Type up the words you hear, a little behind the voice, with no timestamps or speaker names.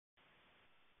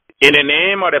In the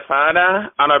name of the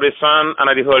Father, and of the Son, and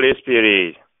of the Holy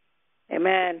Spirit.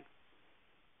 Amen.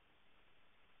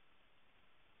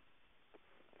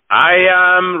 I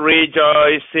am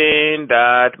rejoicing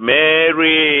that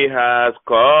Mary has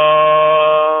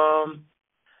come.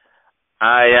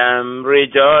 I am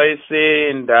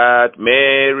rejoicing that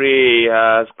Mary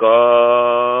has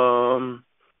come.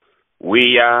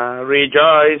 We are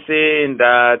rejoicing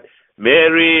that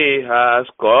Mary has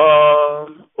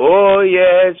come. Oh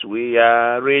yes, we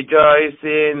are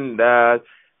rejoicing that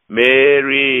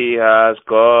Mary has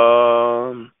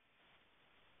come.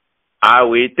 I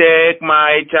will take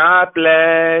my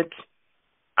chaplet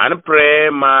and pray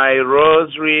my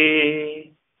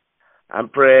rosary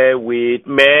and pray with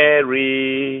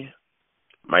Mary,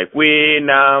 my Queen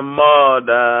and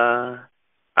Mother.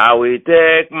 I will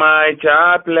take my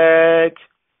chaplet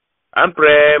and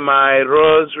pray my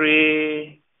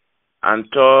rosary and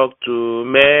talk to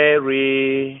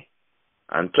Mary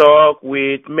and talk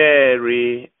with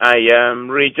Mary. I am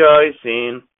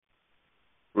rejoicing,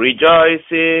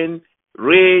 rejoicing,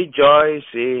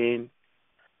 rejoicing.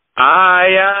 I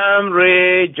am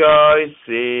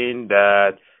rejoicing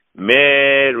that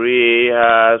Mary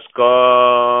has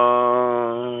come.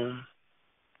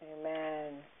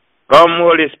 Amen. Come,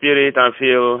 Holy Spirit, and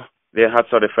fill the hearts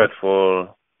of the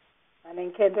faithful, and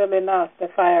enkindle in us the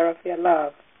fire of your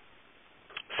love.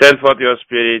 Send forth your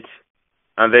Spirit,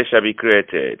 and they shall be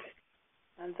created.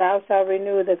 And thou shalt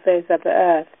renew the face of the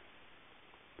earth.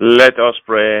 Let us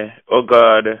pray. O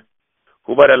God,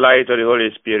 who by the light of the Holy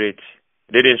Spirit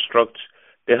did instruct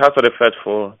the hearts of the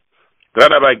faithful,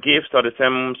 grant that by gifts of the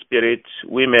same Spirit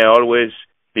we may always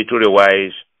be truly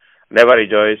wise, never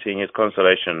rejoice in his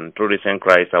consolation, through the same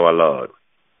Christ our Lord.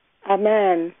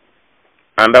 Amen.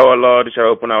 And our Lord shall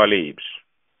open our lips,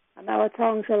 and our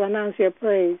tongue shall announce your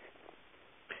praise.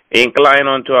 Incline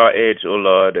unto our aid, O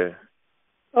Lord.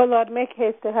 O Lord, make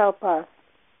haste to help us.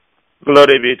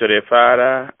 Glory be to the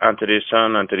Father, and to the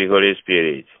Son, and to the Holy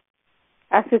Spirit.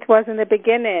 As it was in the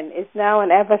beginning, is now,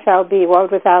 and ever shall be,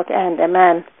 world without end.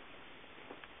 Amen.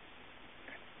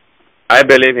 I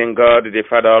believe in God, the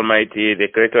Father Almighty, the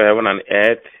Creator of heaven and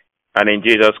earth, and in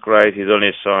Jesus Christ, his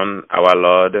only Son, our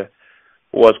Lord,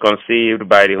 who was conceived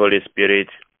by the Holy Spirit,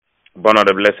 born of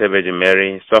the Blessed Virgin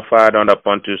Mary, suffered under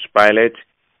Pontius Pilate,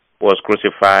 was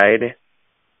crucified,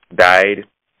 died,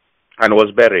 and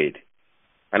was buried.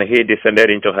 And he descended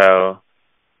into hell.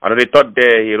 And on the third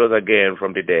day he rose again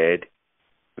from the dead.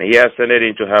 And he ascended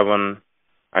into heaven,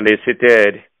 and is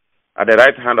seated at the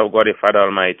right hand of God the Father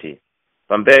Almighty.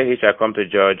 From there he shall come to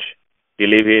judge the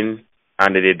living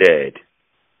and the dead.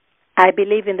 I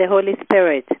believe in the Holy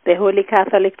Spirit, the Holy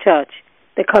Catholic Church,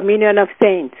 the communion of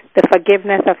saints, the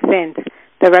forgiveness of sins,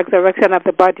 the resurrection of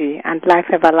the body, and life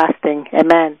everlasting.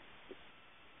 Amen.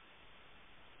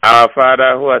 Our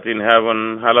Father, who art in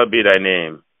heaven, hallowed be thy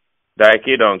name. Thy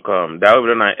kingdom come, thy will be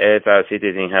done on earth as it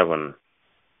is in heaven.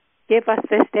 Give us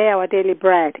this day our daily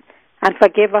bread, and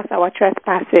forgive us our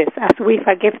trespasses, as we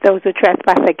forgive those who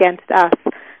trespass against us.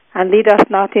 And lead us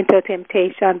not into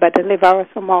temptation, but deliver us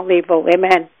from all evil.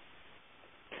 Amen.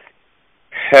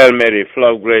 Hail Mary,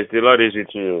 full of grace, the Lord is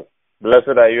with you.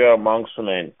 Blessed are you amongst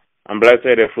men, and blessed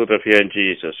the fruit of your womb,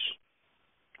 Jesus.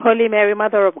 Holy Mary,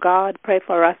 Mother of God, pray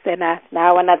for us sinners,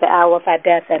 now and at the hour of our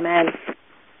death. Amen.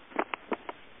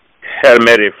 Hail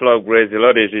Mary, full of grace, the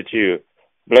Lord is with you.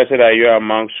 Blessed are you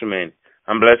amongst men,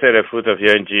 and blessed the fruit of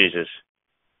your womb, Jesus.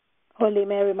 Holy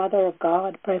Mary, Mother of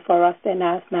God, pray for us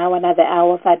sinners, now and at the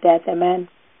hour of our death. Amen.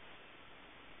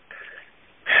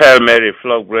 Hail Mary,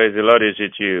 full of grace, the Lord is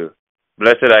with you.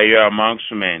 Blessed are you amongst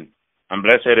men, and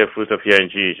blessed the fruit of your womb,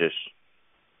 Jesus.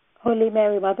 Holy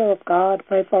Mary, Mother of God,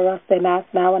 pray for us sinners,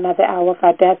 now and at the hour of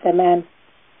our death. Amen.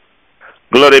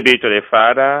 Glory be to the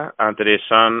Father, and to the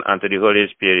Son, and to the Holy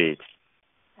Spirit.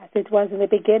 As it was in the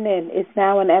beginning, is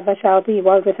now, and ever shall be,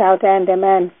 world without end.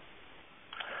 Amen.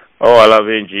 O our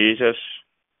loving Jesus,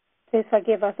 please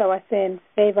forgive us our sins,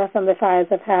 save us from the fires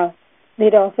of hell,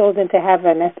 lead all souls into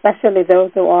heaven, especially those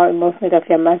who are in most need of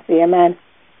your mercy. Amen.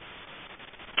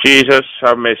 Jesus,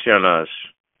 have mercy on us.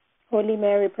 Holy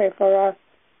Mary, pray for us.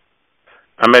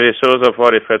 And may the souls of all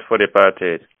the faithful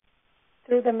departed,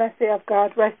 through the mercy of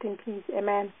God, rest in peace.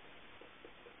 Amen.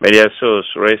 may their souls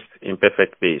rest in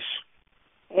perfect peace.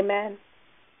 Amen.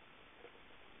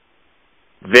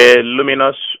 The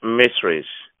luminous mysteries.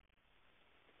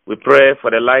 We pray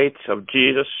for the light of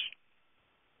Jesus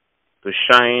to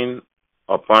shine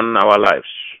upon our lives.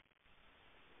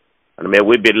 And may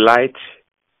we be light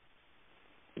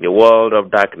in the world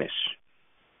of darkness.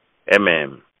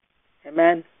 Amen.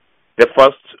 Amen. The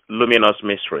first luminous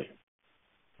mystery,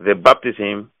 the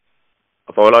baptism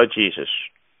of our Lord Jesus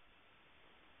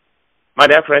My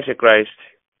dear friends in Christ,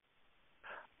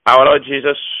 our Lord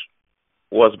Jesus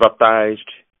was baptized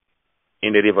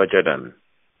in the River Jordan.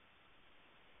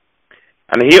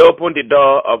 And he opened the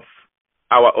door of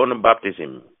our own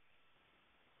baptism.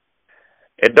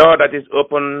 A door that is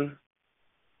open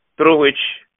through which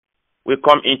we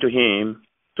come into him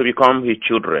to become his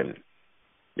children,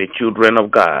 the children of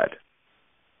God.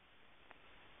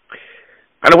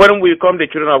 And when we become the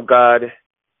children of God,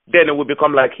 then we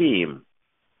become like him.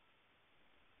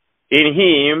 In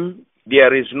him,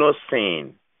 there is no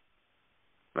sin.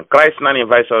 And Christ now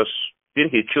invites us, being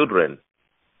his children,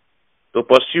 to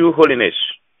pursue holiness,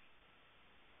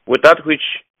 without which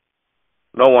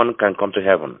no one can come to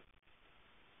heaven.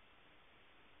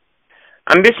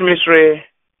 And this mystery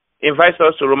invites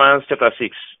us to Romans chapter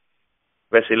 6,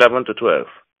 verse 11 to 12.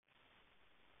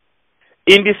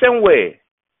 In the same way,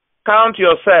 count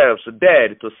yourselves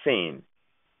dead to sin,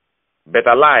 but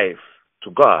alive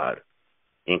to God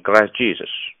in Christ Jesus.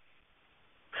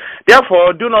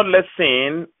 Therefore, do not let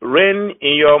sin reign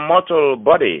in your mortal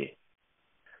body,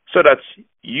 so that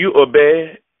you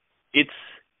obey its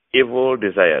evil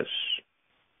desires.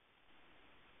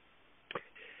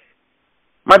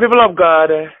 My people of God,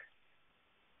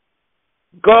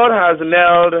 God has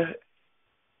nailed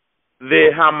the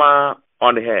hammer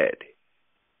on the head,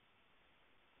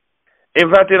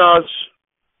 inviting us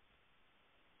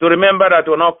to remember that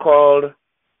we're not called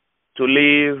to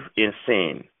live in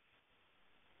sin,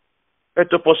 but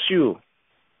to pursue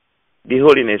the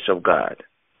holiness of God.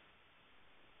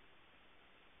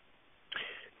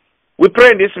 We pray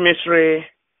in this mystery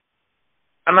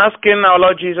and asking our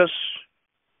Lord Jesus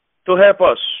to help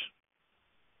us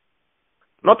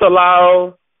not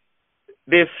allow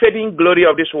the fading glory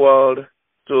of this world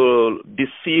to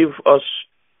deceive us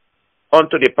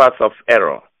onto the path of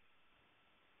error.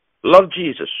 Lord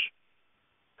Jesus,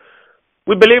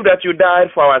 we believe that you died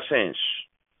for our sins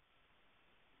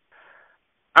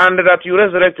and that you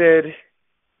resurrected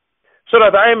so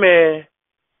that I may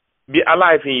be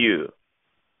alive in you.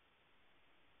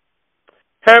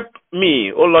 Help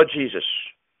me, O Lord Jesus,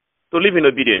 to live in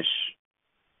obedience.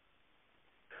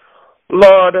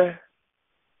 Lord,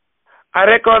 I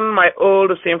reckon my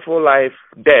old sinful life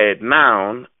dead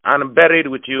now and buried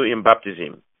with you in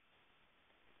baptism.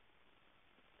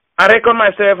 I reckon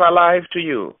myself alive to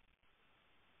you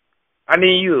and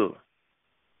in you,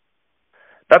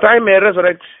 that I may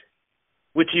resurrect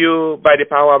with you by the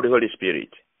power of the Holy Spirit.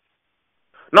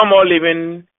 No more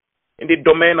living in the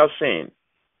domain of sin,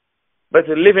 but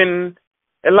living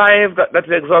a life that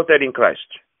is exalted in Christ.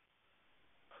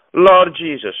 Lord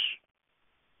Jesus,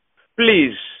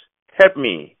 please help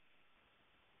me.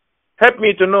 Help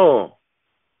me to know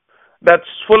that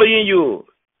following you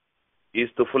is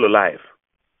to follow life,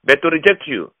 but to reject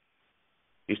you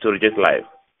is to reject life.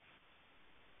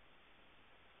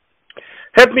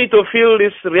 Help me to feel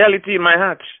this reality in my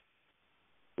heart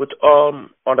with all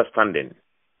understanding.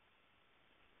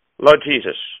 Lord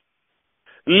Jesus,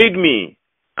 lead me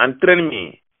and train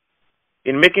me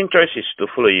in making choices to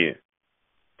follow you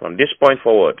from this point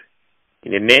forward,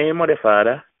 in the name of the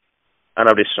Father, and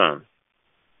of the Son,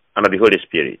 and of the Holy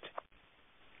Spirit.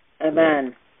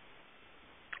 Amen.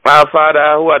 Our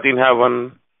Father, who art in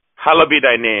heaven, hallowed be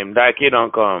thy name. Thy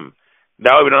kingdom come.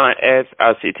 Thy will be done on earth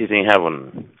as it is in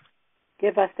heaven.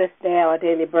 Give us this day our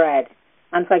daily bread,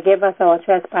 and forgive us our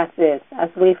trespasses, as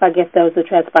we forgive those who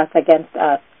trespass against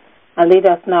us. And lead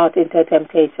us not into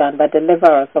temptation, but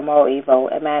deliver us from all evil.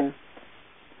 Amen.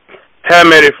 Hail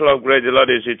Mary, full of grace, the Lord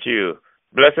is with you.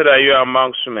 Blessed are you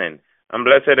amongst men, and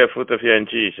blessed the fruit of your womb,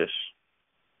 Jesus.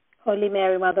 Holy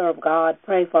Mary, Mother of God,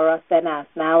 pray for us sinners,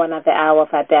 now and at the hour of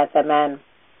our death. Amen.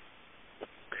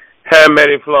 Hail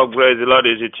Mary, full of grace, the Lord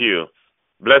is with you.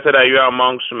 Blessed are you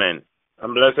amongst men,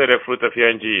 and blessed the fruit of your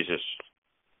womb, Jesus.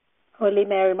 Holy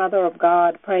Mary, Mother of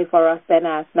God, pray for us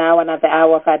sinners, now and at the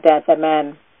hour of our death.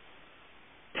 Amen.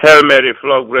 Hail Mary,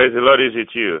 full of grace, the Lord is with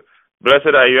you.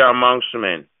 Blessed are you amongst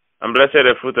men, and blessed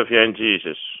the fruit of your womb,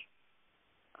 Jesus.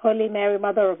 Holy Mary,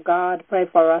 Mother of God, pray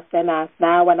for us sinners,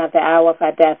 now and at the hour of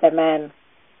our death. Amen.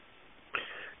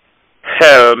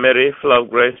 Hail Mary, full of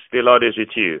grace, the Lord is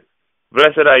with you.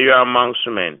 Blessed are you amongst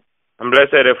men, and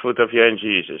blessed the fruit of your womb,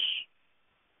 Jesus.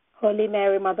 Holy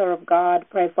Mary, Mother of God,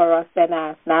 pray for us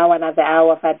sinners, now and at the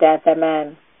hour of our death.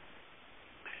 Amen.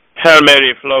 Hail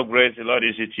Mary, full of grace, the Lord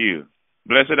is with you.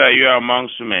 Blessed are you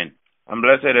amongst men, and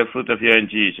blessed the fruit of your womb,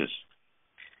 Jesus.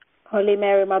 Holy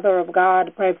Mary, Mother of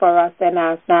God, pray for us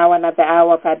sinners, now and at the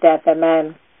hour of our death.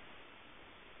 Amen.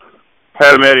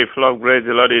 Hail Mary, full of grace,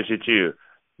 the Lord is with you.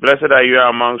 Blessed are you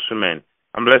amongst men,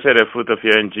 and blessed the fruit of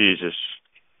your womb, Jesus.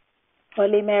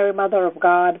 Holy Mary, Mother of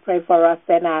God, pray for us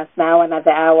sinners, now and at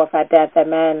the hour of our death.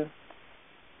 Amen.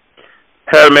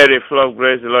 Hail Mary, full of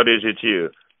grace, the Lord is with you.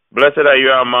 Blessed are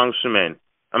you amongst women,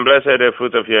 and blessed the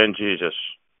fruit of your womb, Jesus.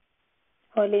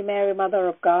 Holy Mary, Mother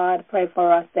of God, pray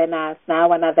for us sinners,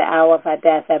 now and at the hour of our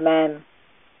death. Amen.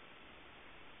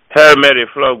 Hail Mary,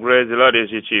 full of grace, the Lord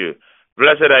is with you.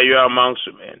 Blessed are you amongst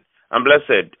women, and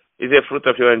blessed is the fruit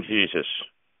of your womb, Jesus.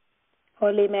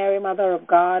 Holy Mary, Mother of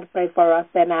God, pray for us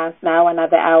sinners, now and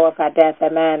at the hour of our death.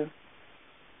 Amen.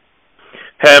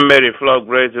 Hail Mary, full of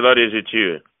grace, the Lord is with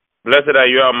you. Blessed are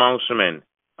you amongst women,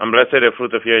 and blessed the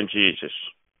fruit of your womb, Jesus.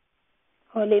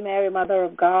 Holy Mary, Mother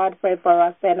of God, pray for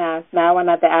us sinners, now and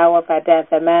at the hour of our death.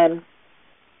 Amen.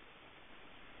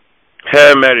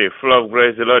 Hail Mary, full of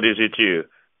grace, the Lord is with you.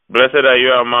 Blessed are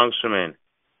you amongst women,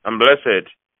 and blessed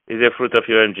is the fruit of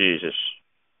your womb, Jesus.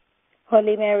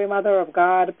 Holy Mary, Mother of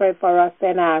God, pray for us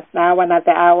sinners, now and at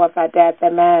the hour of our death.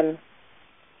 Amen.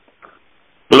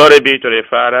 Glory be to the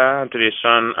Father, and to the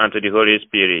Son, and to the Holy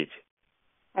Spirit.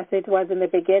 As it was in the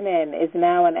beginning, is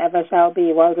now, and ever shall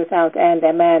be, world without end.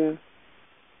 Amen.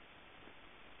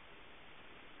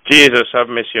 Jesus, have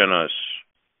mercy on us.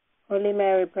 Holy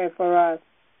Mary, pray for us.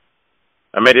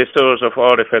 And may the souls of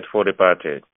all the faithful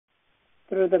departed,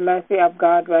 through the mercy of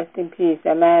God, rest in peace.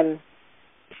 Amen.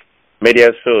 may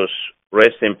their souls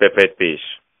rest in perfect peace.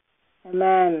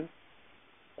 Amen.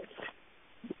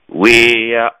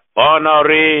 We are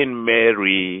honoring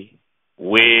Mary.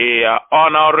 We are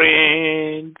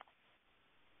honoring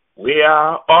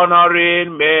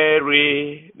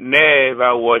Mary.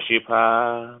 Never worship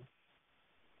her.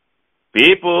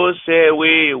 People say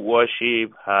we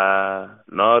worship her,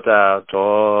 not at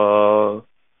all.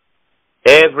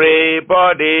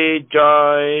 Everybody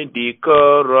join the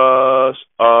chorus,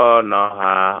 honor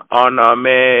her, honor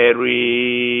Mary.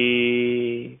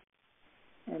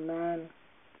 Amen.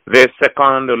 The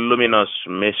second luminous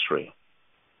mystery,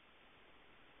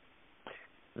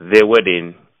 the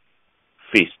wedding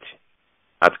feast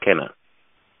at Cana.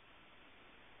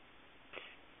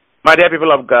 My dear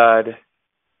people of God,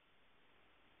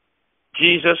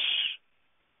 Jesus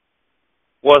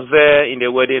was there in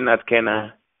the wedding at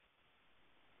Cana,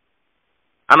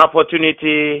 an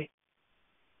opportunity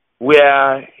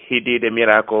where he did a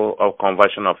miracle of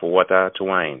conversion of water to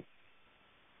wine.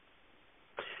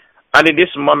 And in this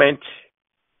moment,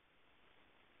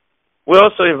 we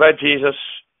also invite Jesus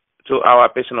to our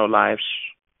personal lives,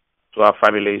 to our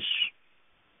families.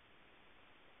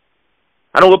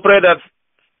 And we pray that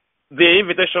the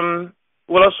invitation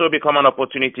will also become an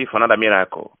opportunity for another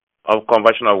miracle of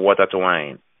conversion of water to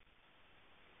wine.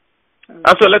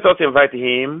 And so let us invite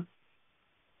him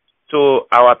to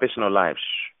our personal lives.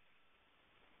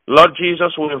 Lord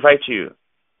Jesus, we invite you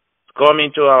to come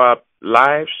into our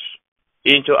lives,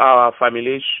 into our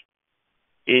families,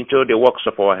 into the works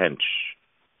of our hands.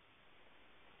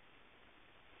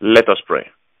 Let us pray.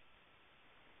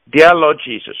 Dear Lord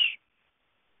Jesus,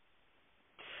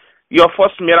 your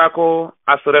first miracle,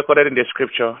 as recorded in the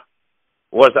scripture,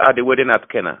 was at the wedding at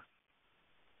Cana,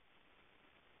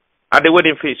 at the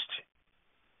wedding feast,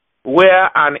 where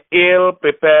an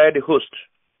ill-prepared host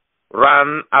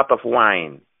ran out of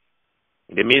wine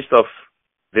in the midst of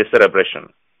the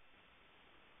celebration.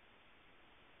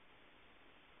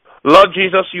 Lord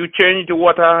Jesus, you changed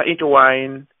water into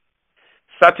wine,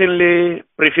 certainly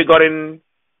prefiguring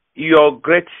your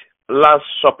great Last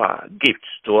Supper gift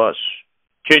to us,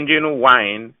 changing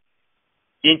wine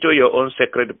into your own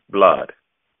sacred blood,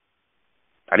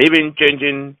 and even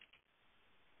changing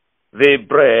the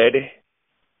bread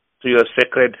to your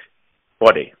sacred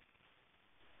body.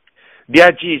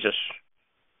 Dear Jesus,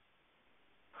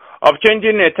 of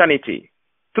changing eternity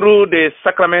through the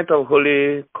sacrament of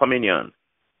Holy Communion,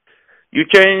 you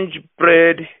change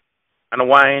bread and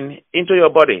wine into your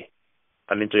body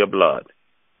and into your blood.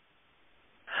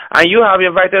 And you have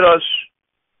invited us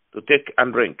to take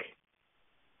and drink,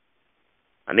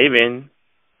 and even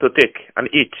to take and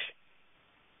eat.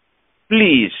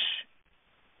 Please,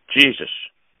 Jesus,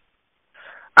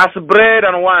 as bread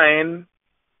and wine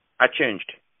are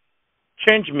changed,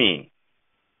 change me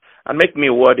and make me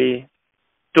worthy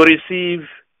to receive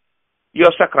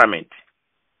your sacrament.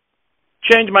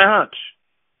 Change my heart.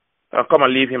 I'll come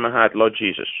and live in my heart, Lord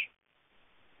Jesus.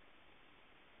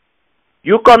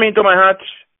 You come into my heart,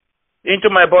 into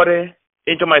my body,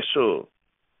 into my soul.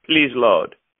 Please,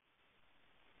 Lord,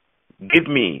 give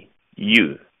me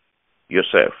you,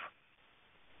 yourself.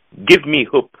 Give me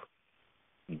hope.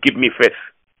 Give me faith.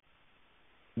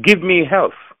 Give me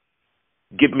health.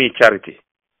 Give me charity.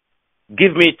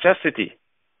 Give me chastity.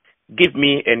 Give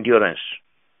me endurance.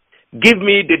 Give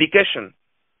me dedication.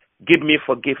 Give me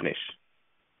forgiveness.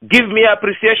 Give me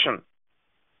appreciation.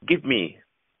 Give me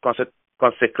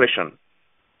consecration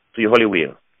to your holy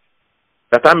will,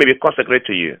 that I may be consecrated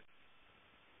to you.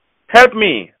 Help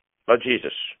me, Lord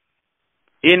Jesus,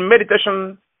 in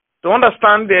meditation to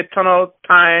understand the eternal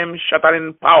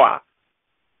time-shattering power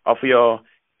of your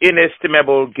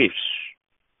inestimable gifts.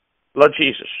 Lord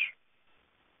Jesus,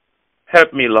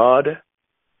 help me, Lord,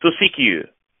 to seek you,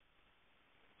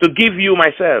 to give you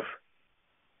myself,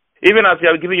 even as you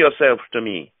have given yourself to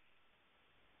me.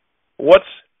 What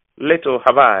little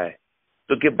have I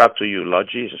to give back to you, Lord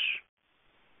Jesus?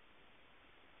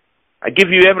 I give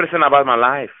you everything about my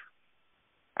life.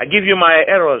 I give you my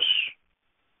errors.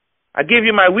 I give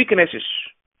you my weaknesses.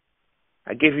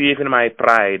 I give you even my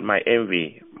pride, my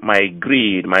envy, my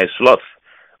greed, my sloth,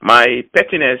 my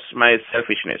pettiness, my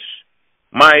selfishness,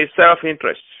 my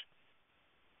self-interest,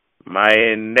 my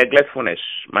neglectfulness,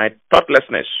 my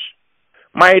thoughtlessness,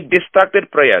 my distracted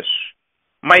prayers,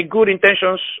 my good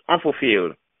intentions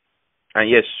unfulfilled, and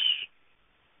yes,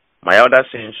 my other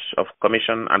sins of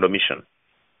commission and omission.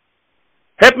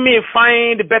 Help me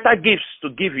find better gifts to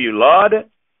give you, Lord,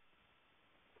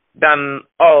 than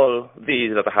all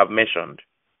these that I have mentioned,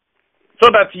 so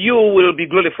that you will be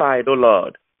glorified, O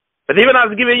Lord. That even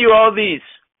as giving you all these,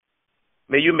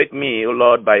 may you make me, O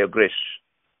Lord, by your grace,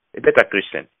 a better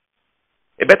Christian,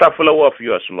 a better follower of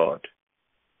yours, Lord.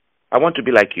 I want to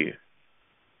be like you.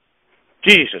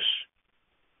 Jesus,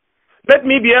 let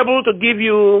me be able to give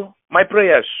you my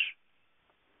prayers,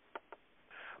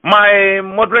 my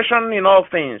moderation in all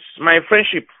things, my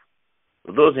friendship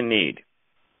with those in need,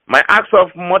 my acts of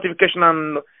mortification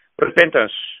and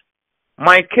repentance,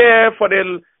 my care for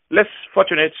the less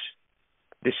fortunate,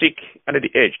 the sick, and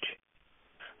the aged.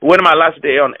 When my last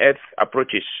day on earth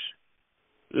approaches,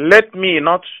 let me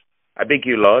not, I beg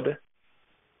you, Lord,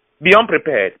 be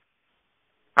unprepared,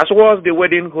 as was the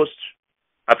wedding host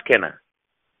at Cana,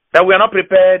 that we are not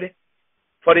prepared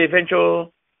for the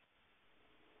eventual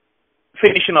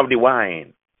finishing of the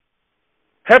wine.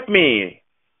 Help me,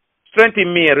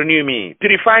 strengthen me, renew me,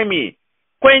 purify me,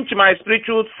 quench my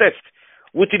spiritual thirst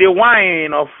with the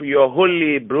wine of your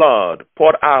holy blood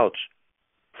poured out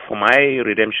for my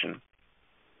redemption.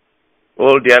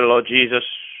 Oh, dear Lord Jesus,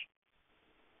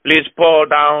 please pour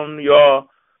down your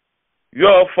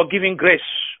forgiving grace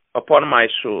upon my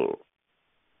soul.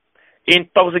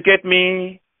 Intoxicate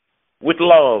me with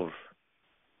love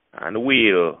and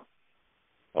will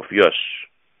of yours.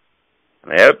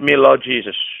 And help me, Lord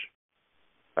Jesus,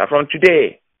 that from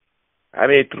today I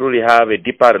may truly have a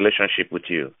deeper relationship with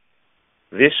you.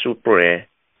 This we pray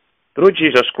through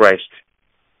Jesus Christ,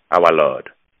 our Lord.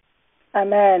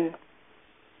 Amen.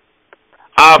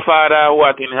 Our Father, who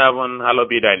art in heaven, hallowed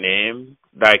be thy name.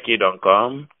 Thy kingdom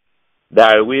come.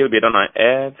 Thy will be done on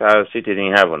earth as it is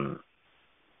in heaven.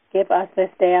 Give us this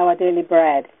day our daily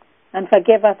bread, and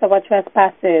forgive us our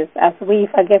trespasses, as we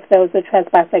forgive those who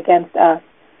trespass against us.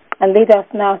 And lead us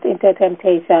not into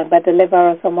temptation, but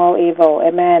deliver us from all evil.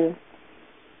 Amen.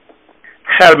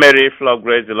 Hail Mary, full of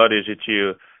grace, the Lord is with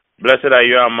you. Blessed are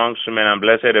you amongst women, and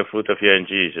blessed the fruit of your womb,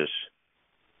 Jesus.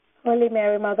 Holy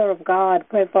Mary, Mother of God,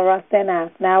 pray for us sinners,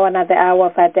 now and at the hour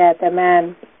of our death.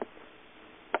 Amen.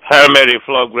 Hail Mary,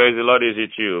 full of grace, the Lord is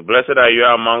with you. Blessed are you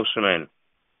amongst women,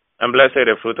 and blessed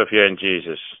the fruit of your womb,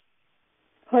 Jesus.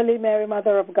 Holy Mary,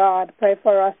 Mother of God, pray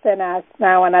for us sinners,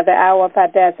 now and at the hour of our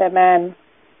death. Amen.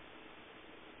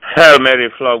 Hail Mary,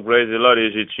 full of grace, the Lord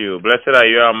is with you. Blessed are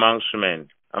you amongst women,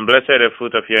 and blessed the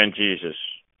fruit of your womb, Jesus.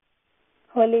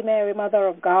 Holy Mary, Mother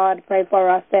of God, pray for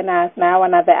us sinners, now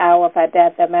and at the hour of our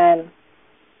death. Amen.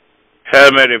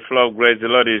 Hail Mary, full of grace, the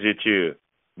Lord is with you.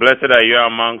 Blessed are you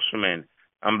amongst women,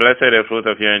 and blessed the fruit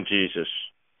of your womb, Jesus.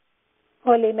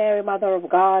 Holy Mary, Mother of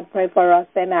God, pray for us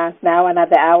sinners, now and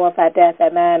at the hour of our death.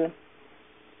 Amen.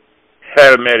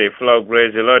 Hail Mary, full of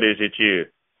grace, the Lord is with you.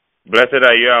 Blessed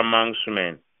are you amongst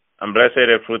women, and blessed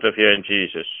the fruit of your womb,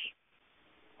 Jesus.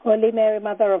 Holy Mary,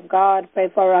 Mother of God, pray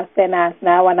for us sinners,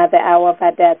 now and at the hour of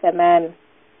our death. Amen.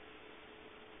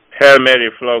 Hail Mary,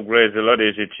 full of grace, the Lord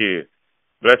is with you.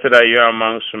 Blessed are you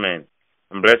amongst women,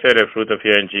 and blessed the fruit of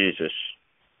your womb, Jesus.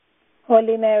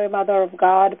 Holy Mary, Mother of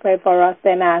God, pray for us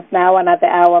sinners, now and at the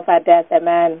hour of our death.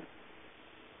 Amen.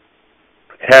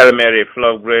 Hail Mary,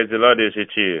 full of grace, the Lord is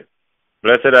with you.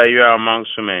 Blessed are you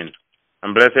amongst women,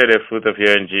 and blessed the fruit of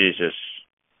your womb, Jesus.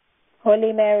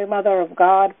 Holy Mary, Mother of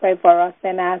God, pray for us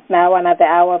sinners, now and at the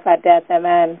hour of our death.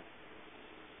 Amen.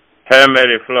 Hail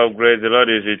Mary, full of grace, the Lord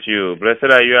is with you.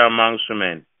 Blessed are you amongst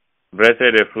women, blessed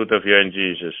the fruit of your womb,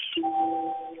 Jesus.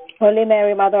 Holy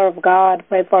Mary, Mother of God,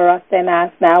 pray for us sinners,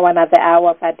 now and at the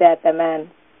hour of our death. Amen.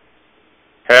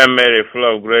 Hail Mary,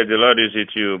 full of grace, the Lord is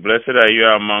with you. Blessed are you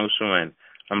amongst women,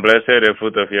 and blessed the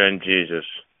fruit of your womb, Jesus.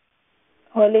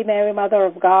 Holy Mary, Mother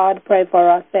of God, pray for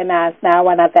us sinners, now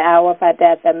and at the hour of our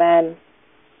death. Amen.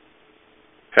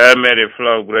 Hail Mary, full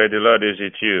of grace, the Lord is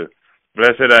with you.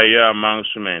 Blessed are you amongst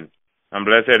women, and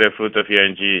blessed the fruit of your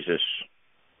womb, Jesus.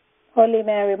 Holy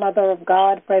Mary, Mother of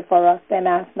God, pray for us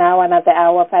sinners, now and at the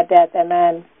hour of our death.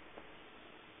 Amen.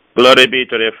 Glory be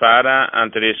to the Father,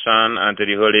 and to the Son, and to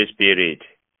the Holy Spirit.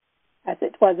 As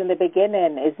it was in the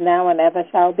beginning, is now, and ever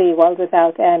shall be, world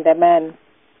without end. Amen.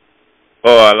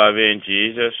 O our loving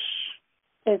Jesus,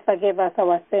 please forgive us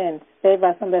our sins, save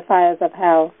us from the fires of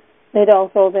hell, lead all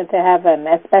souls into heaven,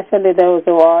 especially those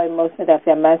who are in most need of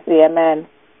your mercy. Amen.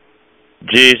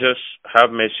 Jesus, have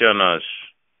mercy on us.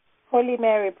 Holy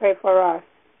Mary, pray for us.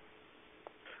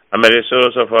 And may the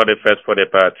souls of all the faithful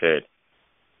departed,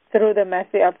 through the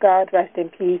mercy of God, rest in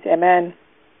peace. Amen.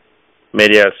 may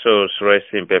their souls rest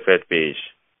in perfect peace.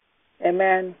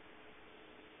 Amen.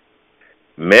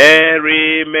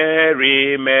 Mary,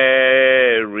 Mary,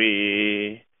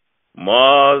 Mary,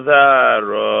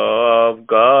 Mother of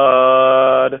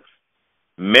God.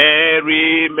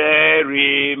 Mary,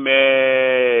 Mary,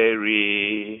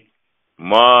 Mary,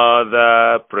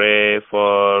 Mother, pray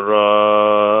for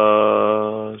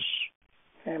us.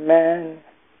 Amen.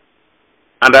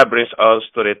 And that brings us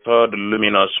to the third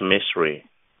luminous mystery,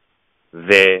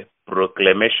 the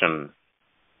proclamation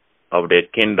of the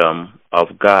kingdom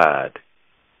of God.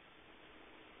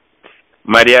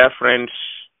 My dear friends,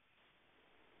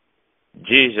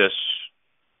 Jesus,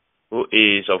 who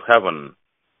is of heaven,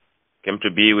 came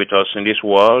to be with us in this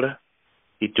world.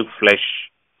 He took flesh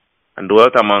and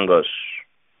dwelt among us.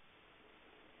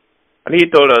 And he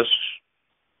told us,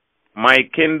 my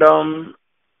kingdom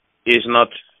is not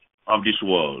of this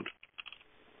world.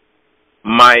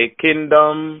 My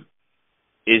kingdom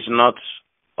is not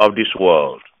of this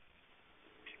world.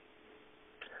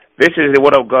 This is the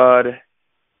word of God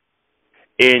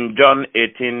in John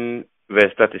 18,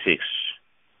 verse 36.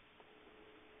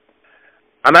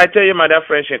 And I tell you, my dear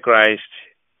friends in Christ,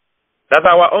 that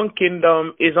our own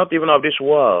kingdom is not even of this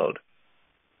world,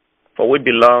 for we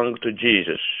belong to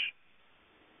Jesus,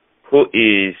 who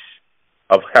is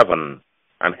of heaven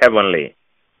and heavenly,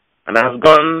 and has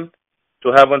gone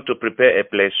to heaven to prepare a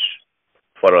place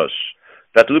for us,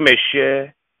 that we may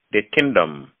share the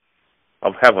kingdom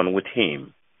of heaven with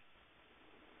him.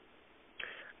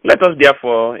 Let us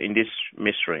therefore, in this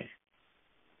mystery,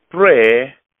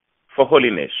 pray for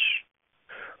holiness.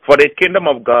 For the kingdom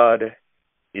of God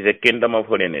is a kingdom of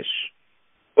holiness.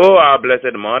 O our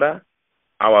blessed Mother,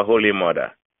 our Holy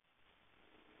Mother,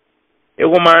 a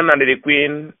woman and the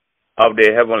Queen of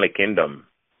the heavenly kingdom,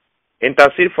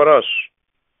 intercede for us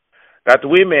that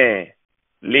we may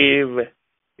live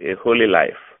a holy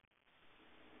life.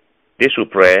 This we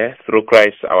pray through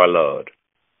Christ our Lord.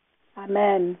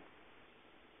 Amen.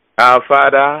 Our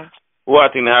Father, who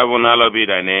art in heaven, hallowed be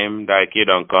thy name. Thy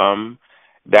kingdom come,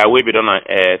 thy will be done on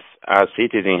earth as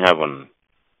it is in heaven.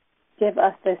 Give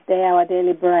us this day our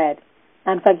daily bread,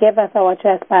 and forgive us our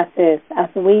trespasses, as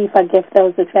we forgive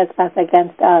those who trespass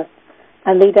against us.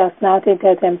 And lead us not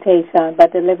into temptation,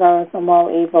 but deliver us from all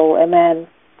evil. Amen.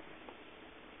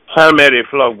 Hail Mary,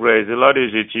 full of grace, the Lord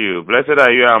is with you. Blessed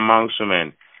are you amongst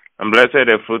women, and blessed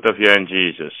the fruit of your womb,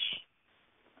 Jesus.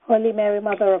 Holy Mary,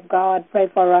 Mother of God, pray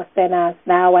for us sinners,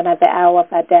 now and at the hour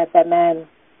of our death. Amen.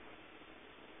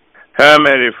 Hail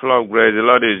Mary, full of grace, the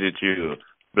Lord is with you.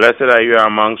 Blessed are you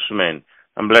amongst men,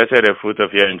 and blessed the fruit of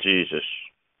your womb, Jesus.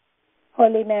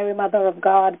 Holy Mary, Mother of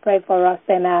God, pray for us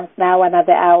sinners, now and at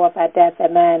the hour of our death.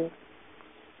 Amen.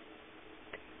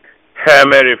 Hail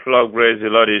Mary, full of grace, the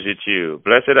Lord is with you.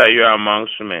 Blessed are you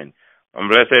amongst men, and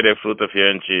blessed the fruit of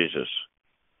your womb, Jesus.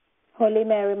 Holy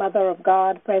Mary, Mother of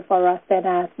God, pray for us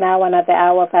sinners, now and at the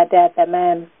hour of our death.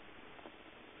 Amen.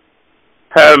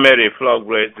 Hail Mary, full of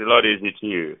grace, the Lord is with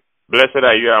you. Blessed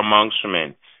are you amongst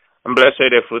men, and blessed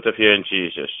the fruit of your womb,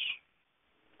 Jesus.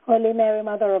 Holy Mary,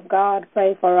 Mother of God,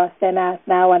 pray for us sinners,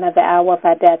 now and at the hour of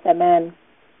our death. Amen.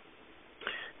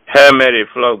 Hail Mary,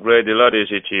 full of grace, the Lord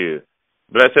is with you.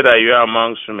 Blessed are you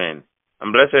amongst men,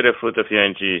 and blessed the fruit of your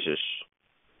womb, Jesus.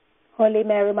 Holy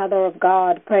Mary, Mother of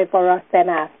God, pray for us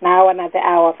sinners, now and at the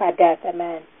hour of our death.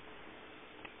 Amen.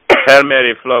 Hail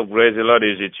Mary, full of grace, the Lord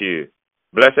is with you.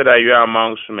 Blessed are you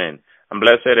amongst men, and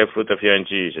blessed the fruit of your womb,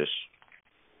 Jesus.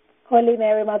 Holy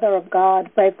Mary, Mother of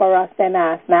God, pray for us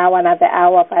sinners, now and at the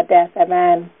hour of our death.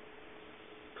 Amen.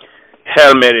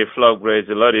 Hail Mary, full of grace,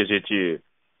 the Lord is with you.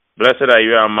 Blessed are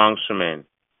you amongst men,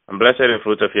 and blessed the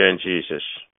fruit of your womb, Jesus.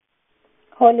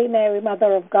 Holy Mary,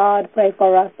 Mother of God, pray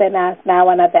for us sinners, now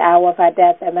and at the hour of our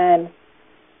death. Amen.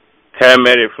 Hail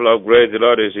Mary, full of grace, the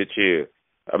Lord is with you,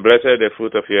 and blessed the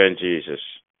fruit of your womb, Jesus.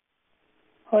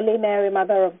 Holy Mary,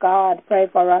 Mother of God, pray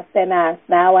for us sinners,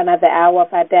 now and at the hour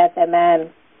of our death.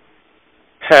 Amen.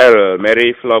 Hail,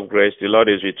 Mary, full of grace, the Lord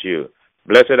is with you.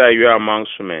 Blessed are you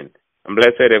amongst women, and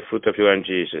blessed the fruit of your womb,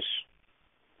 Jesus.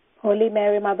 Holy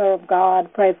Mary, Mother of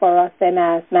God, pray for us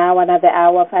sinners, now and at the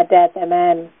hour of our death.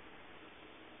 Amen.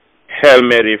 Hail,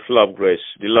 Mary, full of grace,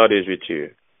 the Lord is with you.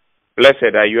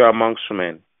 Blessed are you amongst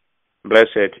women,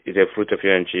 blessed is the fruit of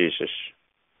your womb, Jesus.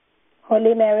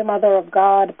 Holy Mary, Mother of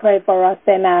God, pray for us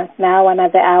sinners, now and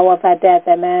at the hour of our death.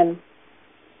 Amen.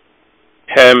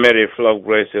 Hail, Mary, full of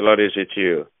grace, the Lord is with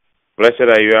you. Blessed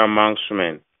are you amongst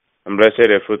women, and blessed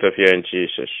the fruit of your womb,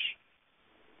 Jesus.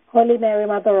 Holy Mary,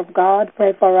 Mother of God,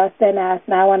 pray for us sinners,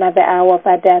 now and at the hour of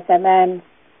our death. Amen.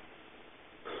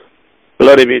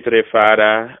 Glory be to the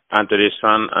Father, and to the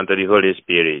Son, and to the Holy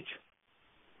Spirit.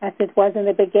 As it was in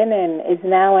the beginning, is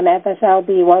now, and ever shall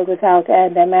be, world without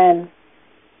end. Amen.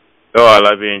 Oh, I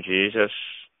love you, Jesus.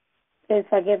 Please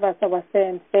forgive us our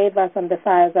sins, save us from the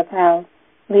fires of hell.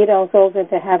 Lead all souls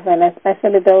into heaven,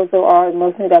 especially those who are in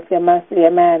most need of your mercy.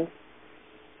 Amen.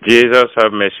 Jesus,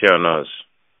 have mercy on us.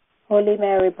 Holy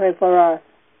Mary, pray for us.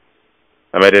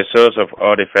 And may the souls of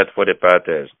all the faithful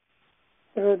departed,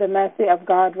 through the mercy of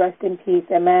God, rest in peace.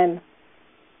 Amen.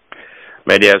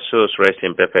 may their souls rest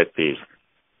in perfect peace.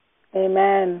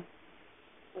 Amen.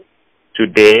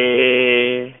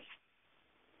 Today,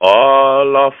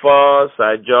 all of us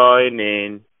are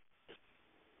joining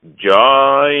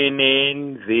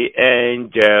the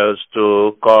angels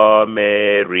to call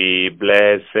Mary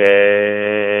blessed.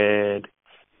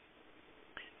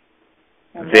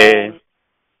 Amen. The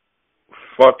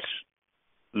fourth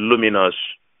luminous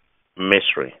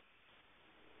mystery,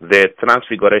 the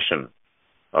transfiguration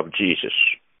of Jesus.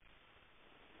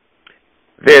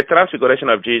 The transfiguration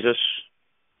of Jesus,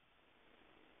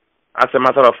 as a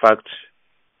matter of fact,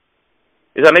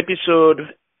 is an episode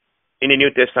in the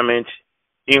New Testament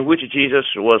in which Jesus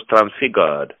was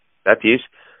transfigured, that is,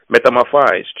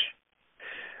 metamorphosed,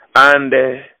 and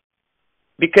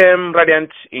became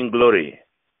radiant in glory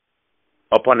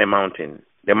upon a mountain,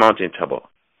 the mountain Tabor.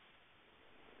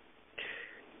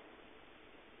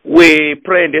 We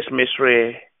pray in this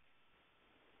mystery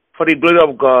for the glory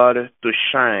of God to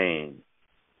shine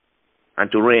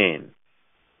and to reign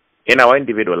in our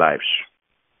individual lives.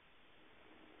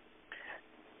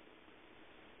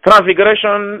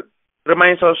 Transfiguration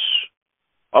reminds us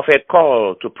of a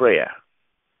call to prayer.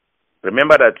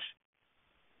 Remember that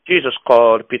Jesus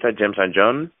called Peter, James, and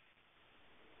John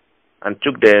and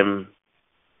took them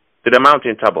to the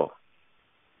mountain Tabor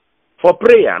for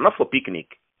prayer, not for picnic.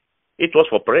 It was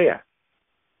for prayer.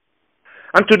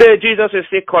 And today Jesus is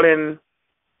still calling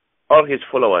all his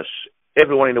followers,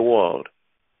 everyone in the world,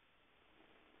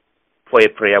 for a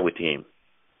prayer with him.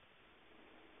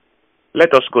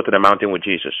 Let us go to the mountain with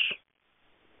Jesus.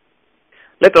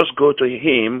 Let us go to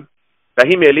him that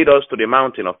he may lead us to the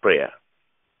mountain of prayer.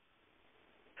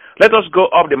 Let us go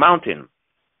up the mountain.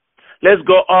 Let's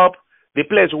go up the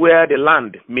place where the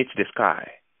land meets the sky,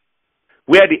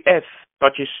 where the earth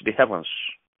touches the heavens,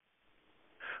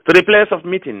 to the place of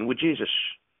meeting with Jesus,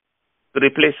 to the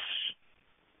place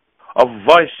of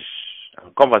voices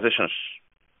and conversations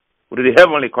with the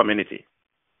heavenly community,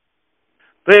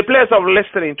 to a place of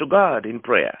listening to God in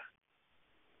prayer.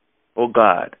 Oh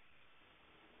God,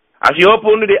 as you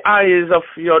open the eyes of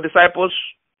your disciples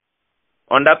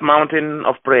on that mountain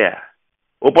of prayer,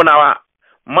 open our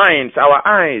minds, our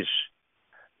eyes,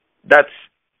 that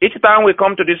each time we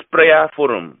come to this prayer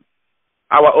forum,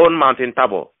 our own mountain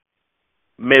Tabor,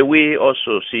 may we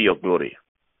also see your glory.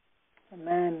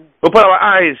 Amen. Open our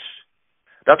eyes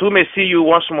that we may see you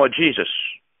once more, Jesus.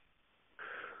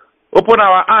 Open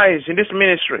our eyes in this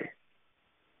ministry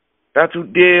that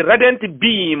the radiant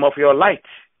beam of your light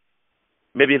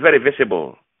may be very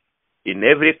visible in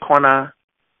every corner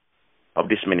of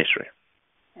this ministry.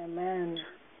 Amen.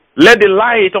 Let the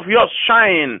light of yours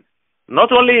shine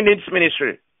not only in this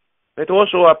ministry, but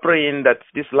also are praying that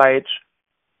this light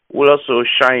will also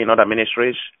shine in other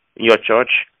ministries, in your church,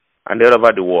 and all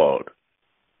over the world.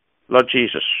 Lord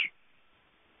Jesus,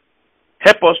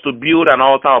 help us to build an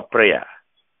altar of prayer,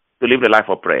 to live the life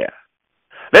of prayer.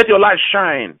 Let your light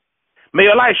shine. May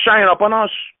your light shine upon us.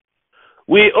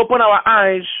 We open our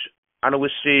eyes and we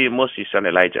see Moses and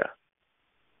Elijah.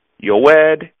 Your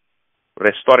word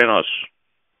restoring us,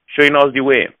 showing us the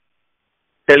way,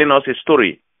 telling us a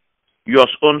story, your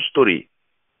own story,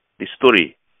 the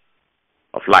story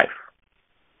of life.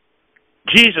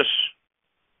 Jesus,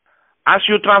 as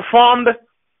you transformed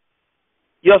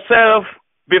yourself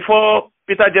before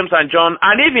Peter, James, and John,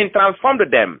 and even transformed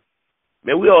them,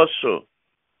 may we also,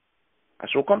 as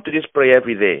we come to this prayer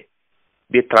every day,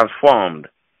 be transformed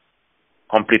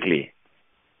completely.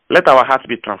 Let our hearts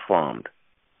be transformed.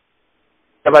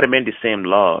 Never remain the same,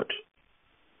 Lord.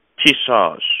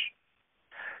 Jesus,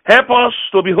 help us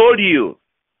to behold you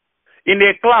in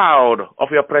the cloud of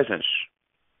your presence.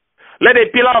 Let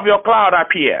a pillar of your cloud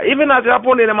appear. Even as it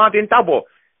happened in the mountain Tabor,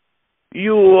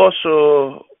 you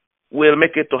also will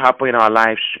make it to happen in our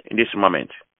lives in this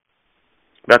moment,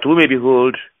 that we may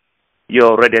behold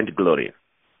your radiant glory.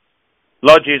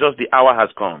 Lord Jesus, the hour has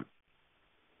come.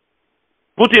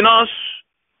 Put in us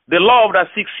the love that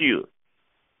seeks you.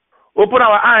 Open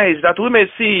our eyes that we may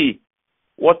see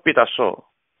what Peter saw,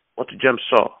 what James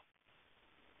saw,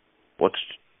 what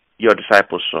your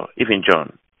disciples saw, even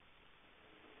John.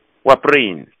 We're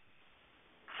praying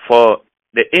for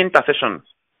the intercession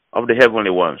of the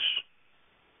heavenly ones.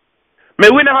 May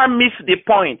we never miss the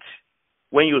point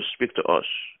when you speak to us.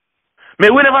 May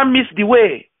we never miss the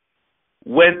way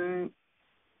when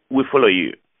we follow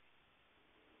you.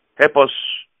 Help us,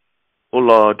 O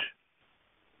Lord,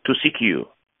 to seek you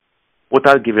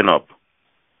without giving up.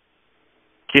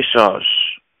 Jesus,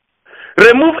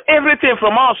 remove everything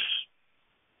from us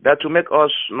that will make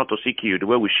us not to seek you the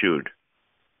way we should.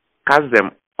 Cast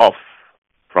them off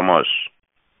from us.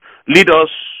 Lead us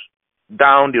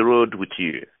down the road with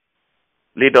you.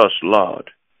 Lead us,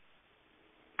 Lord.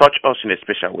 Touch us in a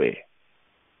special way.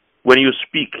 When you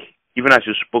speak, even as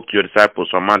you spoke to your disciples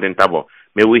on Mountain Tabor,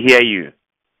 may we hear you.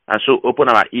 And so open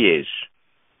our ears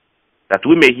that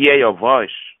we may hear your voice.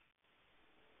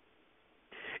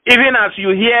 Even as you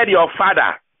hear your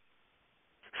Father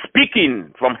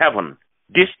speaking from heaven,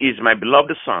 this is my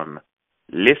beloved Son,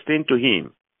 listen to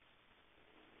him.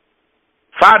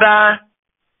 Father,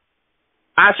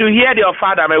 as you hear your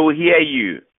Father, may we hear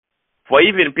you. For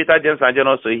even Peter, James, and John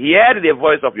also heard the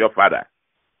voice of your Father.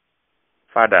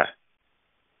 Father,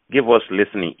 give us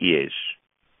listening ears.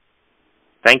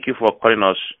 Thank you for calling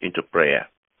us into prayer.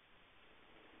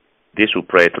 This we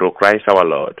pray through Christ our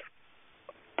Lord.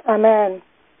 Amen.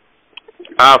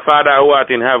 Our Father who art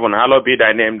in heaven, hallowed be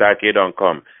thy name, thy kingdom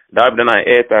come. Thou be done on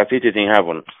earth as it is in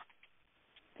heaven.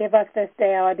 Give us this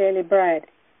day our daily bread,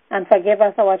 and forgive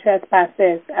us our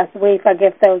trespasses, as we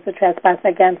forgive those who trespass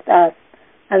against us.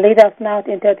 And lead us not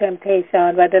into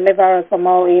temptation, but deliver us from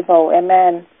all evil.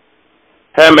 Amen.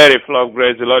 Hail Mary, full of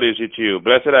grace, the Lord is with you.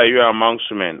 Blessed are you amongst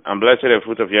women, and blessed the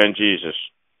fruit of your womb, Jesus.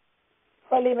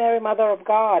 Holy Mary, Mother of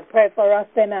God, pray for us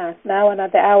sinners, now and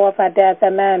at the hour of our death.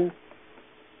 Amen.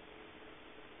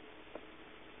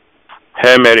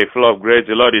 Hail Mary, full of grace,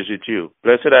 the Lord is with you.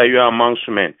 Blessed are you amongst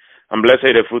women, and blessed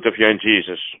the fruit of your womb,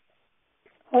 Jesus.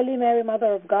 Holy Mary,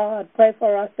 Mother of God, pray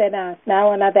for us sinners,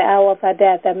 now and at the hour of our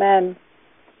death. Amen.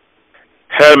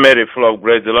 Hail Mary, full of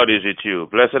grace, the Lord is with you.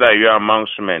 Blessed are you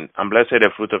amongst men, and blessed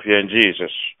the fruit of your womb, Jesus.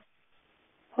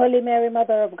 Holy Mary,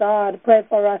 Mother of God, pray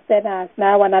for us sinners,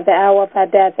 now and at the hour of our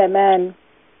death. Amen.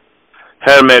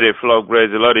 Hail Mary, full of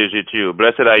grace, the Lord is with you.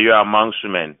 Blessed are you amongst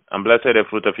men, and blessed the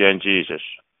fruit of your womb, Jesus.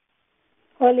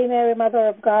 Holy Mary, Mother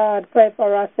of God, pray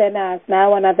for us sinners,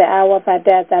 now and at the hour of our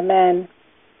death. Amen.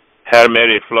 Hail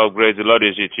Mary, full of grace, the Lord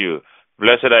is with you.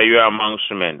 Blessed are you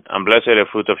amongst men, and blessed the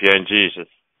fruit of your womb, Jesus.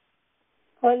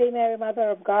 Holy Mary, Mother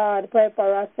of God, pray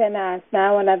for us sinners,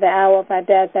 now and at the hour of our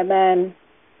death. Amen.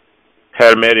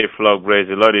 Hail Mary, full of grace,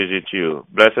 the Lord is with you.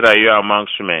 Blessed are you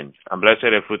amongst men, and blessed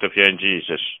the fruit of your womb,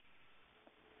 Jesus.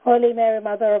 Holy Mary,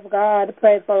 Mother of God,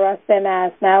 pray for us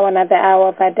sinners, now and at the hour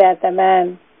of our death.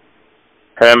 Amen.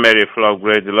 Hail Mary, full of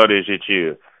grace, the Lord is with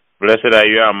you. Blessed are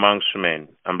you amongst men,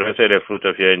 and blessed the fruit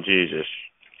of your womb, Jesus.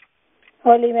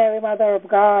 Holy Mary, Mother of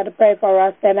God, pray for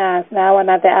us sinners, now and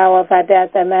at the hour of our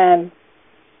death. Amen.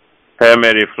 Hail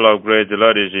Mary, full of grace, the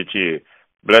Lord is with you.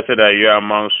 Blessed are you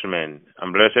amongst men,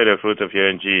 and blessed the fruit of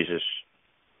your womb, Jesus.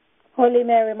 Holy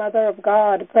Mary, Mother of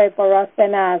God, pray for us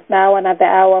sinners, now and at the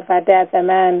hour of our death.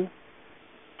 Amen.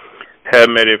 Hail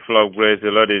Mary, full of grace, the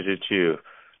Lord is with you.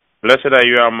 Blessed are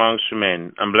you amongst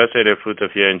men, and blessed the fruit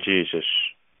of your womb, Jesus.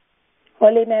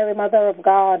 Holy Mary, Mother of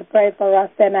God, pray for us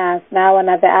sinners, now and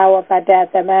at the hour of our death.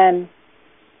 Amen.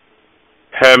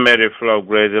 Hail Mary, full of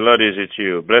grace, the Lord is with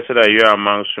you. Blessed are you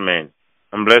amongst men,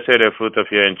 and blessed the fruit of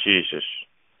your womb, Jesus.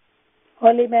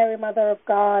 Holy Mary, Mother of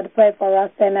God, pray for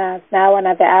us sinners, now and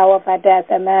at the hour of our death.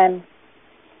 Amen.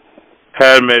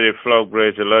 Hail Mary, full of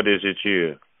grace, the Lord is with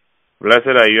you.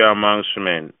 Blessed are you amongst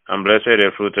men, and blessed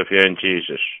the fruit of your womb,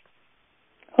 Jesus.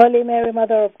 Holy Mary,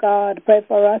 Mother of God, pray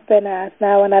for us sinners,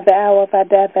 now and at the hour of our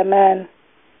death. Amen.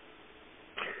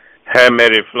 Hail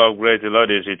Mary, full of grace, the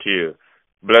Lord is with you.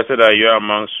 Blessed are you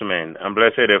amongst men, and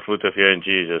blessed the fruit of your womb,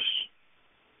 Jesus.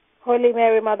 Holy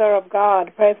Mary, Mother of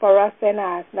God, pray for us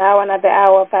sinners, now and at the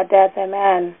hour of our death.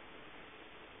 Amen.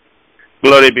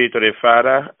 Glory be to the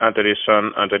Father, and to the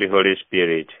Son, and to the Holy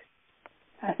Spirit.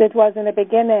 As it was in the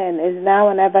beginning, is now,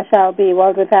 and ever shall be,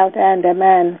 world without end.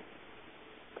 Amen.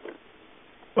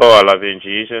 O our loving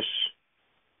Jesus,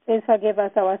 please forgive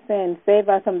us our sins, save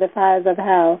us from the fires of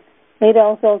hell, lead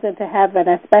all souls into heaven,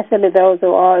 especially those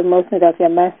who are in most need of your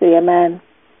mercy. Amen.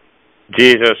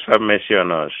 Jesus, have mercy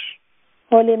on us.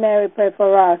 Holy Mary, pray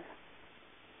for us.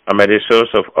 And may the souls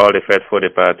of all the faithful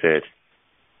departed,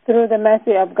 through the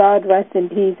mercy of God, rest in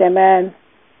peace. Amen.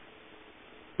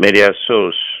 may their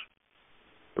souls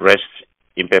rest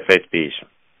in perfect peace.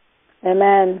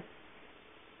 Amen.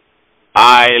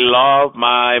 I love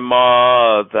my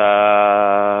mother.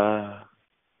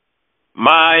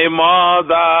 My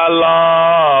mother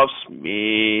loves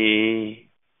me.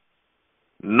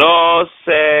 No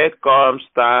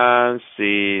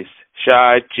circumstances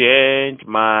shall change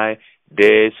my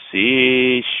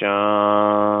decision.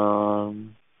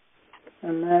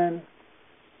 Amen.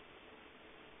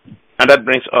 And that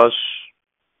brings us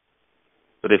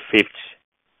to the fifth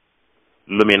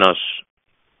luminous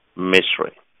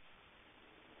mystery,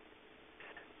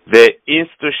 the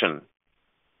institution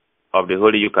of the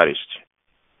Holy Eucharist.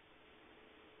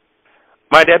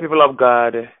 My dear people of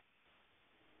God,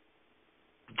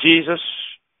 Jesus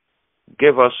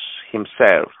gave us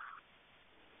himself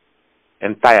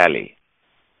entirely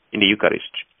in the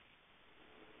Eucharist.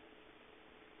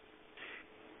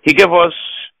 He gave us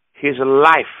his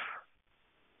life,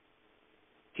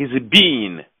 his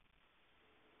being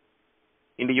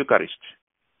in the Eucharist.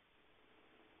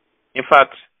 In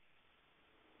fact,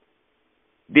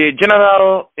 the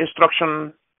general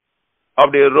instruction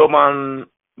of the Roman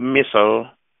Missal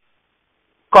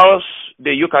calls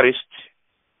the Eucharist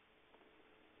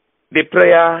the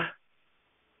prayer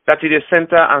that is the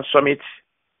center and summit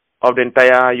of the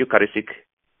entire Eucharistic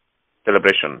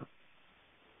celebration.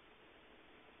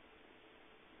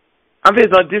 And this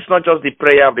is not just the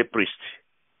prayer of the priest.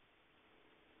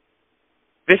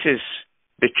 This is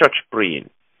the church praying.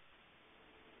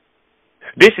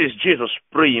 This is Jesus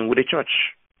praying with the church.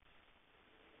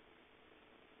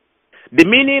 The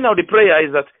meaning of the prayer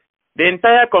is that the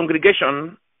entire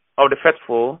congregation of the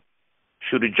faithful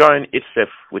should join itself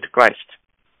with Christ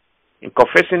in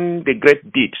confessing the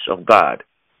great deeds of God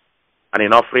and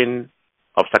in offering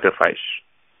of sacrifice.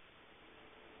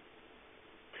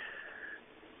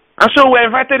 And so we're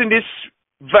invited in this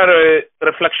very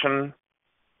reflection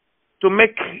to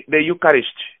make the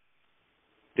Eucharist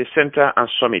the center and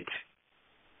summit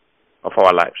of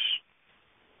our lives.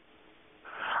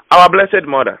 Our Blessed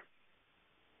Mother,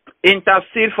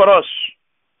 intercede for us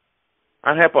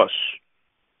and help us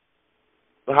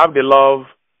to have the love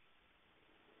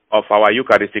of our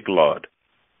Eucharistic Lord,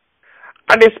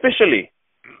 and especially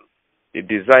the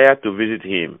desire to visit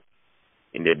him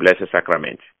in the Blessed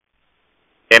Sacrament.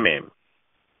 Amen.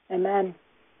 Amen.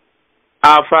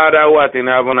 Our Father who art in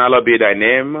heaven, hallowed be thy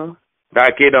name.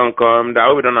 Thy kingdom come, thy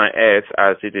will be done on earth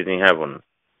as it is in heaven.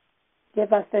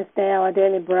 Give us this day our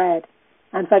daily bread,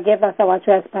 and forgive us our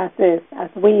trespasses, as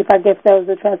we forgive those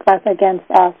who trespass against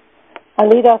us.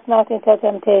 And lead us not into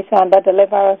temptation, but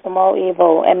deliver us from all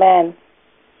evil. Amen.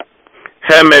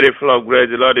 Hail Mary, full of grace,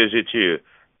 the Lord is with you.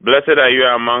 Blessed are you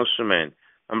amongst women,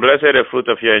 and blessed the fruit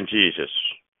of your womb, Jesus.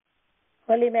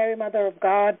 Holy Mary, Mother of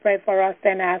God, pray for us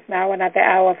sinners, now and at the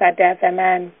hour of our death.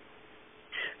 Amen.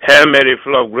 Hail Mary,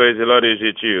 full of grace, the Lord is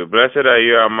with you. Blessed are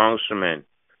you amongst women,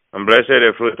 and blessed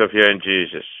the fruit of your womb,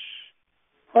 Jesus.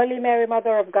 Holy Mary,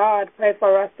 Mother of God, pray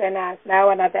for us sinners, now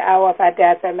and at the hour of our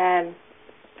death. Amen.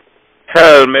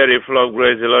 Hail Mary, full of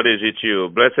grace, the Lord is with you.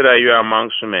 Blessed are you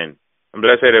amongst women, and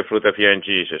blessed the fruit of your womb,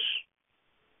 Jesus.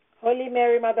 Holy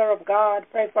Mary, Mother of God,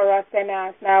 pray for us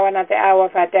sinners, now and at the hour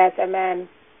of our death. Amen.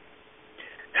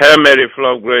 Hail Mary,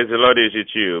 full of grace, the Lord is with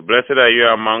you. Blessed are you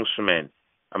amongst women,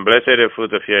 and blessed the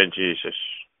fruit of your womb, Jesus.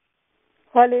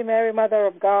 Holy Mary, Mother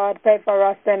of God, pray for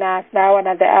us sinners, now and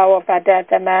at the hour of our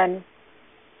death. Amen.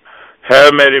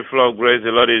 Hail Mary, full of grace,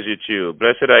 the Lord is with you.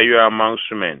 Blessed are you amongst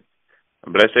women,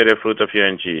 and blessed the fruit of your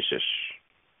womb, Jesus.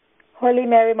 Holy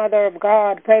Mary, Mother of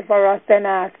God, pray for us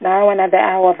sinners, now and at the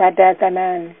hour of our death.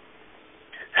 Amen.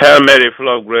 Hail Mary,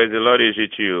 full of grace, the Lord is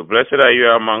with you. Blessed are you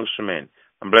amongst women,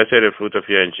 and blessed the fruit of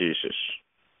your womb, Jesus.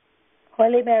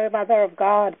 Holy Mary, Mother of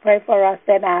God, pray for us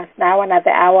sinners, now and at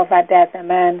the hour of our death.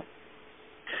 Amen.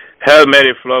 Hail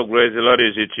Mary, full of grace, the Lord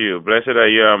is with you. Blessed are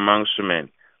you amongst women,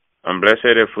 and blessed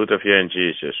the fruit of your womb,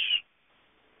 Jesus.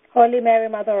 Holy Mary,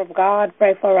 Mother of God,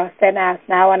 pray for us sinners,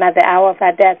 now and at the hour of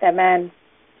our death. Amen.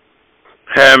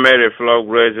 Hail Mary, full of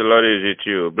grace, the Lord is with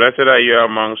you. Blessed are you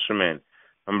amongst women,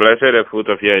 and blessed the fruit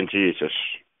of your womb, Jesus.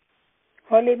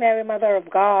 Holy Mary, Mother of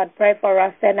God, pray for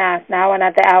us sinners, now and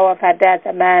at the hour of our death.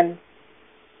 Amen.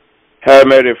 Hail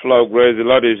Mary, full of grace, the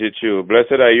Lord is with you.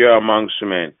 Blessed are you amongst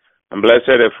men, and blessed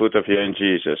the fruit of your womb,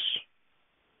 Jesus.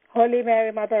 Holy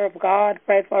Mary, Mother of God,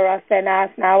 pray for us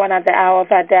sinners, now and at the hour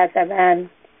of our death. Amen.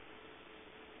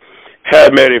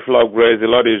 Hail Mary, full of grace, the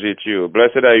Lord is with you.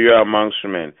 Blessed are you amongst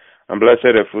men, and blessed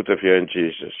the fruit of your womb,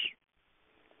 Jesus.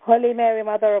 Holy Mary,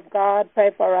 Mother of God, pray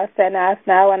for us sinners,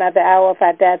 now and at the hour of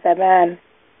our death. Amen.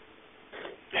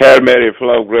 Hail Mary,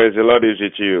 full of grace, the Lord is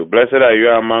with you. Blessed are you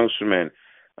amongst men,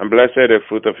 and blessed the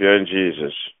fruit of your womb,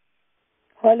 Jesus.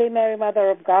 Holy Mary, Mother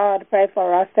of God, pray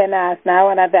for us sinners, now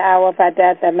and at the hour of our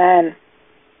death. Amen.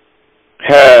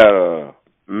 Hail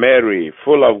Mary,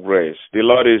 full of grace, the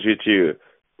Lord is with you.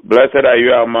 Blessed are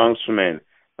you amongst men,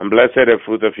 and blessed the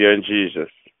fruit of your womb, Jesus.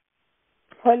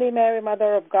 Holy Mary,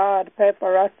 Mother of God, pray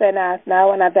for us sinners,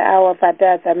 now and at the hour of our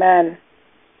death. Amen.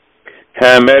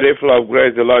 Hail Mary, full of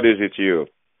grace, the Lord is with you.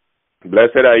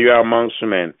 Blessed are you amongst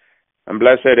men, and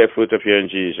blessed the fruit of your womb,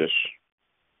 Jesus.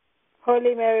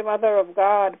 Holy Mary, Mother of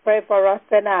God, pray for us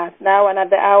sinners, now and at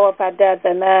the hour of our death.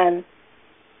 Amen.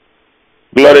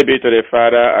 Glory be to the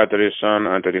Father, and to the Son,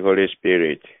 and to the Holy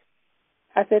Spirit.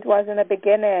 As it was in the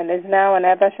beginning, is now, and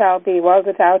ever shall be, world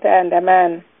without end.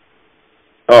 Amen.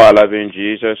 O our loving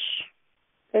Jesus,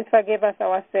 please forgive us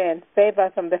our sins, save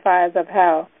us from the fires of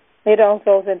hell, lead all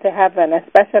souls into heaven,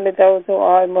 especially those who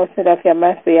are in most need of your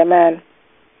mercy. Amen.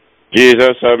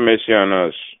 Jesus, have mercy on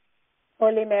us.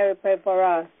 Holy Mary, pray for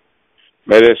us.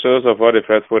 May the souls of all the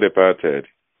faithful departed,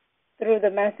 through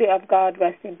the mercy of God,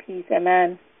 rest in peace.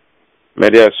 Amen. may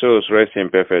their souls rest in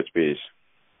perfect peace.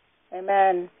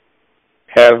 Amen.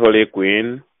 Hail, Holy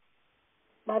Queen,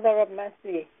 Mother of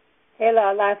mercy, hail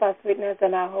our life, our sweetness,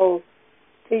 and our hope.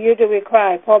 To you do we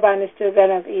cry, poor banished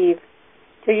children of Eve.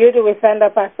 To you do we send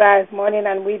up our sighs, mourning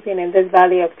and weeping in this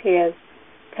valley of tears.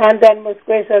 Turn then, most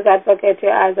gracious advocate,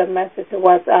 your eyes of mercy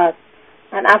towards us,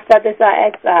 and after this our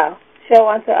exile, show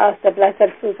unto us the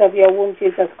blessed fruit of your womb,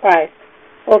 Jesus Christ.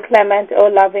 O clement, O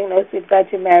loving, O sweet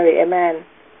Virgin Mary. Amen.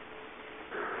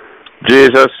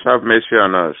 Jesus, have mercy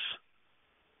on us.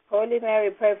 Holy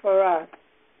Mary, pray for us.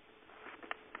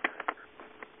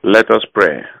 Let us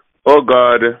pray. O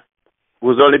God,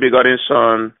 whose only begotten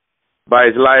Son, by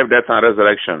his life, death, and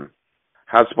resurrection,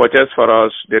 has purchased for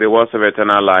us the rewards of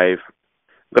eternal life,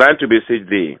 grant to beseech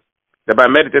thee, that by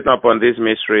meditating upon these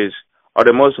mysteries of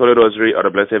the Most Holy Rosary of the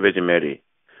Blessed Virgin Mary,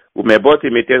 we may both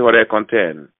imitate what they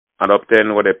contain and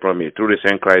obtain what they promise, through the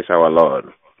same Christ our Lord.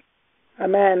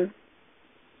 Amen.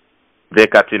 De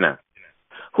Catina.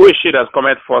 Who is she that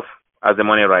cometh forth as the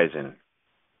morning rising?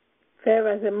 Fair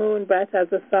as the moon, bright as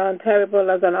the sun, terrible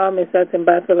as an army set in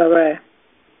battle array.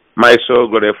 My soul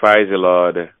glorifies the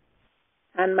Lord,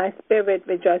 and my spirit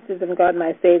rejoices in God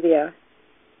my Savior.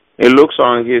 He looks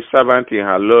on his servant in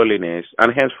her lowliness,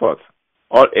 and henceforth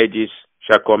all ages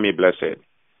shall call me blessed.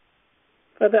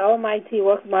 For the Almighty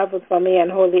works marvels for me,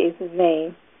 and holy is his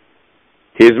name.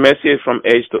 His mercy is from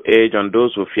age to age on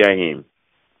those who fear him.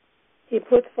 He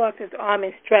puts forth his arm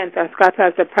in strength and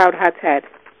scatters the proud-hearted.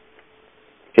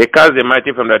 He casts the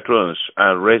mighty from their thrones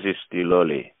and raises the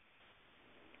lowly.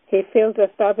 He fills the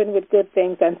starving with good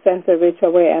things and sends the rich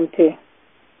away empty.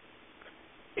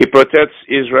 He protects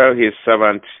Israel, his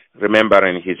servant,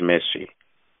 remembering his mercy.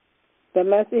 The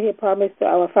mercy he promised to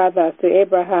our fathers, to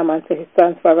Abraham, and to his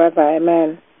sons forever.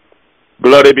 Amen.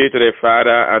 Glory be to the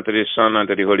Father, and to the Son, and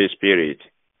to the Holy Spirit.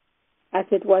 As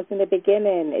it was in the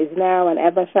beginning, is now, and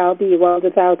ever shall be, world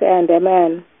without end.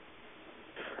 Amen.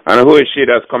 And who is she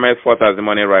that cometh forth as the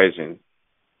morning rising?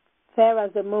 Fair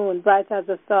as the moon, bright as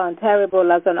the sun,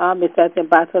 terrible as an army set in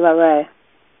battle array.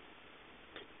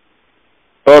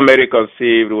 O Mary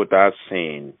conceived without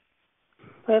sin,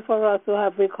 pray for us who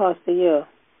have recourse to you.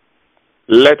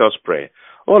 Let us pray.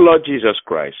 O Lord Jesus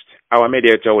Christ, our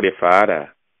mediator with the Father,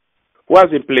 who has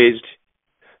been pleased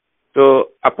to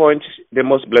appoint the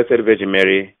most blessed Virgin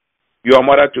Mary, your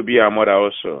mother, to be our mother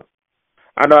also,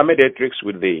 and our mediatrix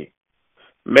with thee,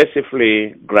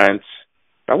 mercifully grants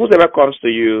that whosoever comes to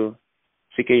you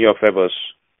seeking your favors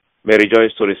may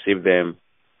rejoice to receive them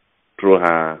through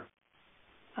her.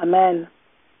 Amen.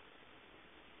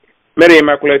 Mary,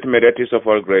 Immaculate Mediatrix of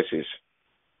all graces,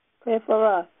 pray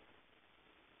for us.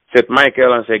 Saint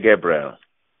Michael and Saint Gabriel,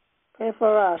 pray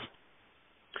for us.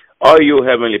 All you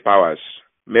heavenly powers,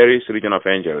 Mary's region of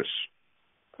angels,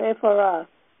 pray for us.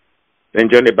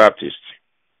 Saint John the Baptist,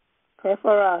 pray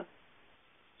for us.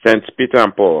 Saint Peter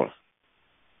and Paul,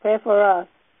 pray for us.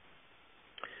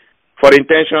 For the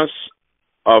intentions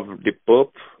of the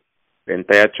Pope, the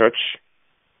entire Church,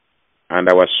 and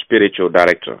our spiritual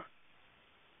director.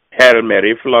 Hail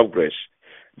Mary, full of grace,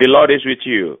 The Lord is with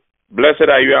you. Blessed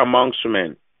are you amongst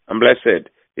men, and blessed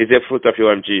is the fruit of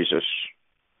your womb, Jesus.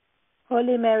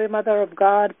 Holy Mary, Mother of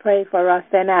God, pray for us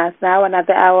sinners, now and at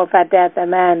the hour of our death.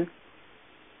 Amen.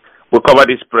 We cover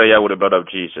this prayer with the blood of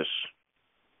Jesus.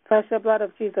 Precious blood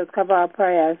of Jesus, cover our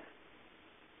prayers.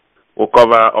 We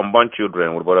cover unborn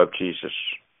children with the blood of Jesus.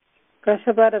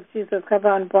 Precious blood of Jesus,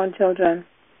 cover unborn children.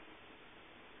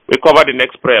 We cover the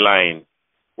next prayer line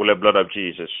with the blood of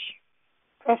Jesus.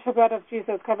 Precious blood of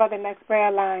Jesus, cover the next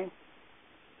prayer line.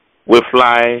 We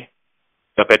fly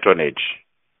the patronage.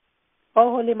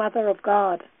 O Holy Mother of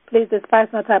God, please despise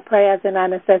not our prayers and our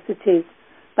necessities,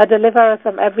 but deliver us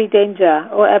from every danger,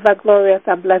 O ever glorious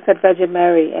and blessed Virgin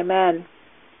Mary. Amen.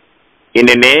 In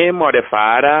the name of the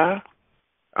Father,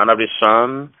 and of the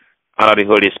Son, and of the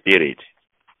Holy Spirit.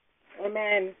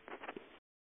 Amen.